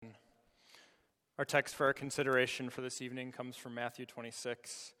Our text for our consideration for this evening comes from Matthew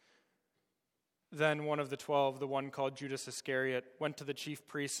 26. Then one of the 12, the one called Judas Iscariot, went to the chief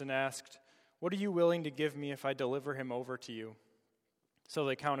priests and asked, "What are you willing to give me if I deliver him over to you?" So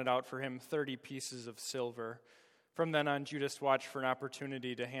they counted out for him 30 pieces of silver. From then on, Judas watched for an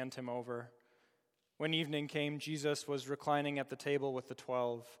opportunity to hand him over. When evening came, Jesus was reclining at the table with the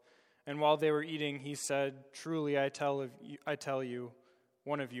 12. And while they were eating, he said, "Truly I tell you,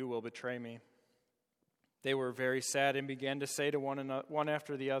 one of you will betray me." They were very sad and began to say to one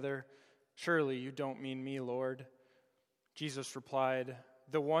after the other, "Surely you don't mean me, Lord." Jesus replied,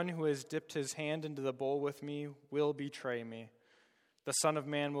 "The one who has dipped his hand into the bowl with me will betray me. The Son of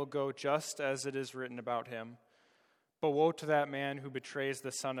Man will go just as it is written about him. But woe to that man who betrays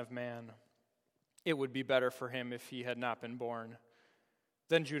the Son of Man. It would be better for him if he had not been born."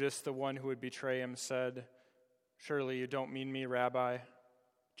 Then Judas, the one who would betray him, said, "Surely you don't mean me, Rabbi."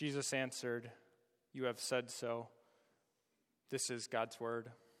 Jesus answered, "You have said so." This is God's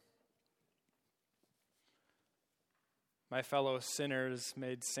word. My fellow sinners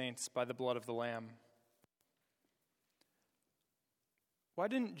made saints by the blood of the Lamb. Why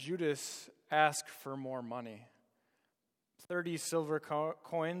didn't Judas ask for more money? 30 silver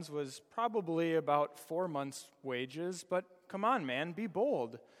coins was probably about 4 months' wages, but come on, man, be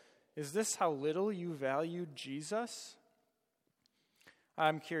bold. Is this how little you valued Jesus?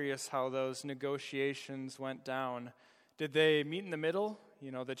 I'm curious how those negotiations went down. Did they meet in the middle?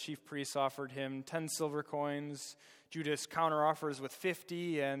 The chief priests offered him 10 silver coins. Judas counteroffers with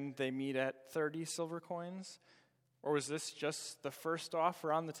 50, and they meet at 30 silver coins? Or was this just the first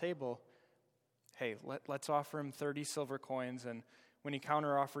offer on the table? Hey, let's offer him 30 silver coins, and when he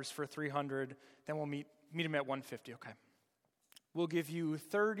counteroffers for 300, then we'll meet him at 150. Okay. We'll give you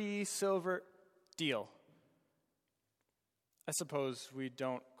 30 silver. Deal. I suppose we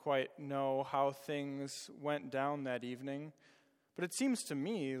don't quite know how things went down that evening, but it seems to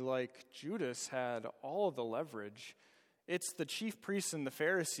me like Judas had all of the leverage. It's the chief priests and the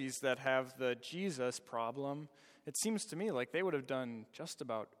Pharisees that have the Jesus problem. It seems to me like they would have done just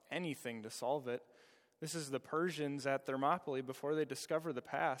about anything to solve it. This is the Persians at Thermopylae before they discover the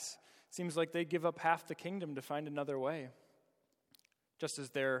pass. It seems like they'd give up half the kingdom to find another way. Just as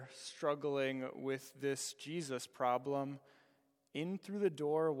they're struggling with this Jesus problem, in through the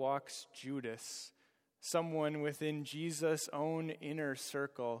door walks Judas, someone within Jesus' own inner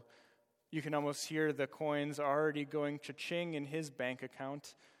circle. You can almost hear the coins already going cha-ching in his bank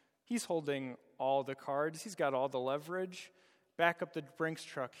account. He's holding all the cards. He's got all the leverage. Back up the Brinks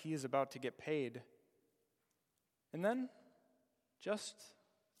truck. He is about to get paid. And then, just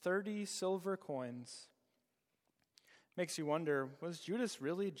 30 silver coins. Makes you wonder, was Judas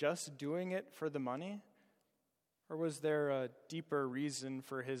really just doing it for the money? Or was there a deeper reason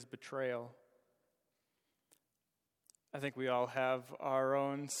for his betrayal? I think we all have our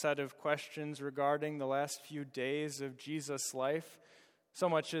own set of questions regarding the last few days of Jesus' life. So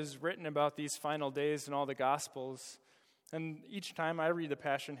much is written about these final days in all the Gospels. And each time I read the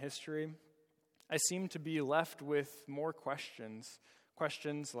Passion history, I seem to be left with more questions.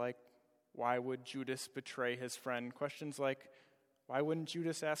 Questions like, why would Judas betray his friend? Questions like, why wouldn't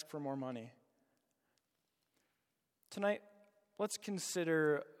Judas ask for more money? Tonight, let's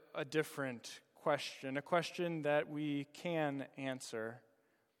consider a different question, a question that we can answer.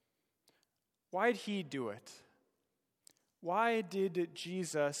 Why'd he do it? Why did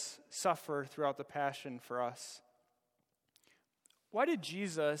Jesus suffer throughout the Passion for us? Why did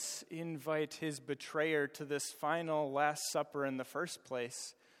Jesus invite his betrayer to this final Last Supper in the first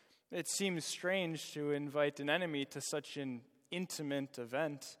place? It seems strange to invite an enemy to such an intimate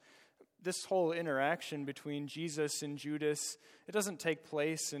event. This whole interaction between Jesus and Judas, it doesn't take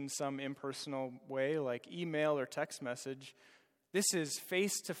place in some impersonal way like email or text message. This is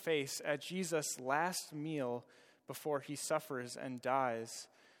face-to-face at Jesus' last meal before he suffers and dies.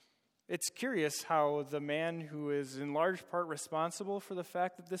 It's curious how the man who is in large part responsible for the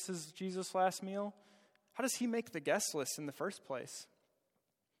fact that this is Jesus' last meal, how does he make the guest list in the first place?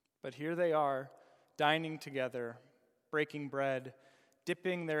 But here they are, dining together, breaking bread,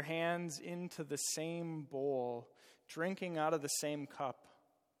 dipping their hands into the same bowl, drinking out of the same cup.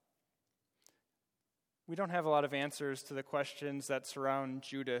 We don't have a lot of answers to the questions that surround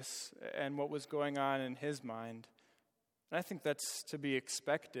Judas and what was going on in his mind. And I think that's to be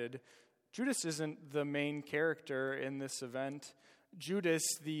expected. Judas isn't the main character in this event. Judas,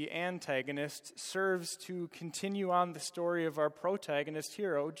 the antagonist, serves to continue on the story of our protagonist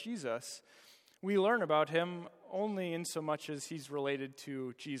hero, Jesus. We learn about him only in so much as he's related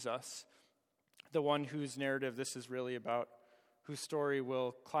to Jesus, the one whose narrative this is really about, whose story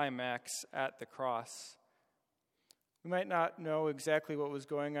will climax at the cross. We might not know exactly what was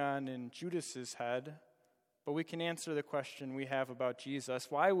going on in Judas's head, but we can answer the question we have about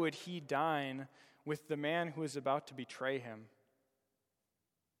Jesus. Why would he dine with the man who is about to betray him?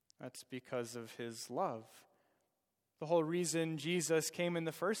 That's because of his love. The whole reason Jesus came in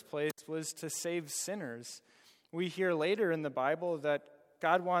the first place was to save sinners. We hear later in the Bible that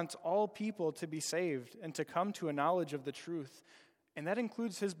God wants all people to be saved and to come to a knowledge of the truth. And that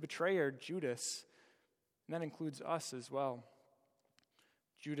includes his betrayer, Judas. And that includes us as well.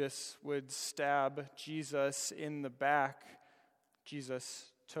 Judas would stab Jesus in the back. Jesus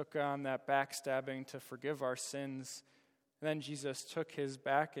took on that backstabbing to forgive our sins. And then Jesus took his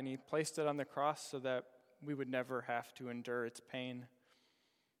back and he placed it on the cross so that we would never have to endure its pain.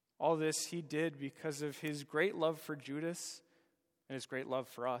 All this he did because of his great love for Judas and his great love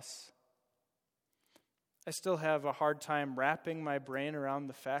for us. I still have a hard time wrapping my brain around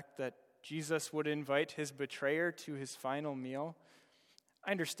the fact that Jesus would invite his betrayer to his final meal. I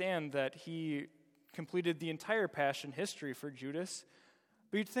understand that he completed the entire passion history for Judas,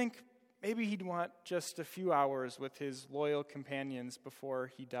 but you'd think maybe he'd want just a few hours with his loyal companions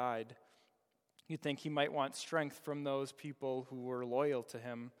before he died. You'd think he might want strength from those people who were loyal to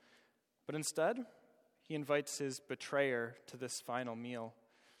him, but instead, he invites his betrayer to this final meal.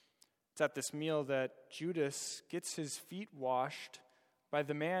 It's at this meal that Judas gets his feet washed by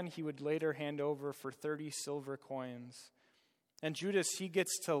the man he would later hand over for 30 silver coins. And Judas, he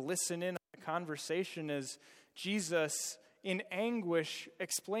gets to listen in on the conversation as Jesus, in anguish,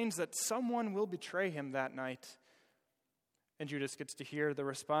 explains that someone will betray him that night. And Judas gets to hear the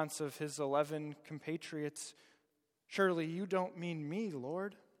response of his 11 compatriots, "Surely you don't mean me,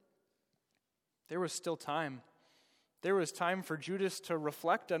 Lord." There was still time. There was time for Judas to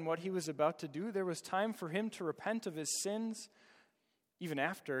reflect on what he was about to do. There was time for him to repent of his sins. Even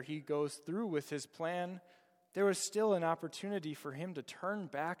after he goes through with his plan, there was still an opportunity for him to turn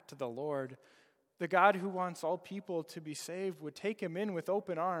back to the Lord. The God who wants all people to be saved would take him in with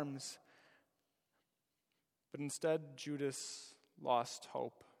open arms. But instead, Judas lost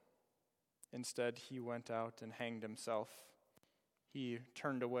hope. Instead, he went out and hanged himself. He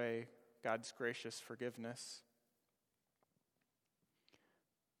turned away God's gracious forgiveness.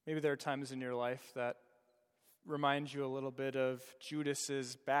 Maybe there are times in your life that remind you a little bit of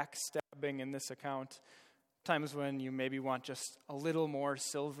Judas's backstabbing in this account. Times when you maybe want just a little more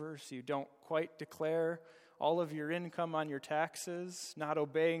silver so you don't quite declare all of your income on your taxes, not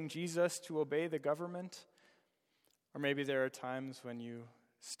obeying Jesus to obey the government. Or maybe there are times when you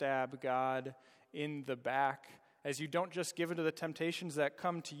stab God in the back as you don't just give into the temptations that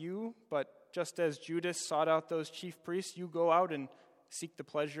come to you, but just as Judas sought out those chief priests, you go out and seek the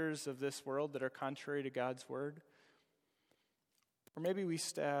pleasures of this world that are contrary to God's word. Or maybe we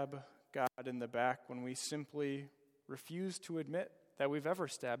stab God in the back when we simply refuse to admit that we've ever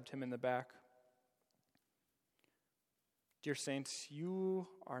stabbed him in the back. Dear saints, you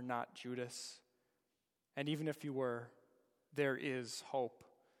are not Judas. And even if you were, there is hope.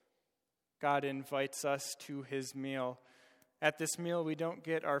 God invites us to his meal. At this meal, we don't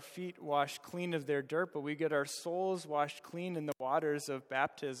get our feet washed clean of their dirt, but we get our souls washed clean in the waters of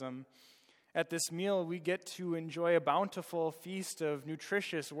baptism. At this meal, we get to enjoy a bountiful feast of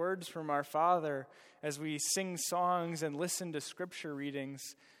nutritious words from our Father as we sing songs and listen to scripture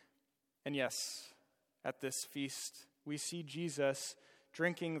readings. And yes, at this feast, we see Jesus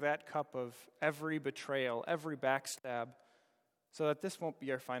drinking that cup of every betrayal, every backstab, so that this won't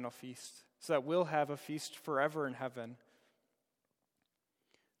be our final feast, so that we'll have a feast forever in heaven.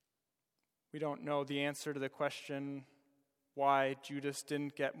 We don't know the answer to the question why Judas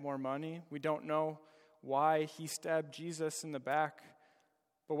didn't get more money. We don't know why he stabbed Jesus in the back.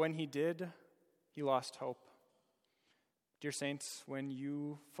 But when he did, he lost hope. Dear saints, when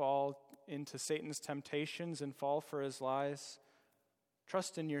you fall into Satan's temptations and fall for his lies,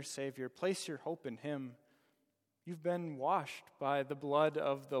 trust in your Savior. Place your hope in him. You've been washed by the blood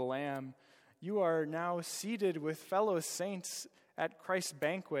of the Lamb. You are now seated with fellow saints at Christ's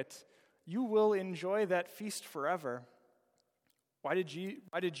banquet. You will enjoy that feast forever. Why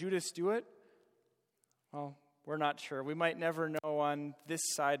did Judas do it? Well, we're not sure. We might never know on this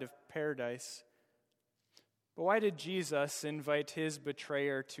side of paradise. But why did Jesus invite his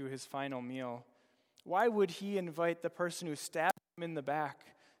betrayer to his final meal? Why would he invite the person who stabbed him in the back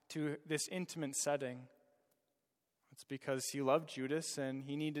to this intimate setting? It's because he loved Judas and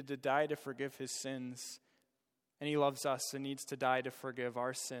he needed to die to forgive his sins. And he loves us and needs to die to forgive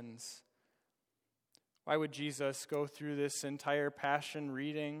our sins. Why would Jesus go through this entire passion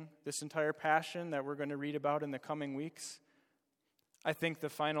reading, this entire passion that we're going to read about in the coming weeks? I think the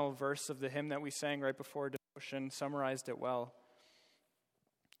final verse of the hymn that we sang right before devotion summarized it well.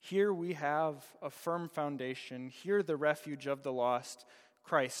 Here we have a firm foundation. Here the refuge of the lost.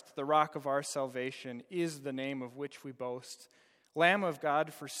 Christ, the rock of our salvation, is the name of which we boast. Lamb of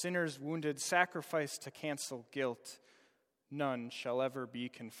God for sinners wounded, sacrifice to cancel guilt. None shall ever be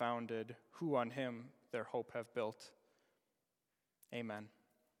confounded, who on him their hope have built. Amen.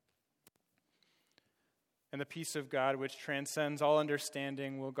 And the peace of God, which transcends all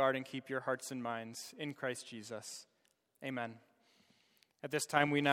understanding, will guard and keep your hearts and minds in Christ Jesus. Amen. At this time, we now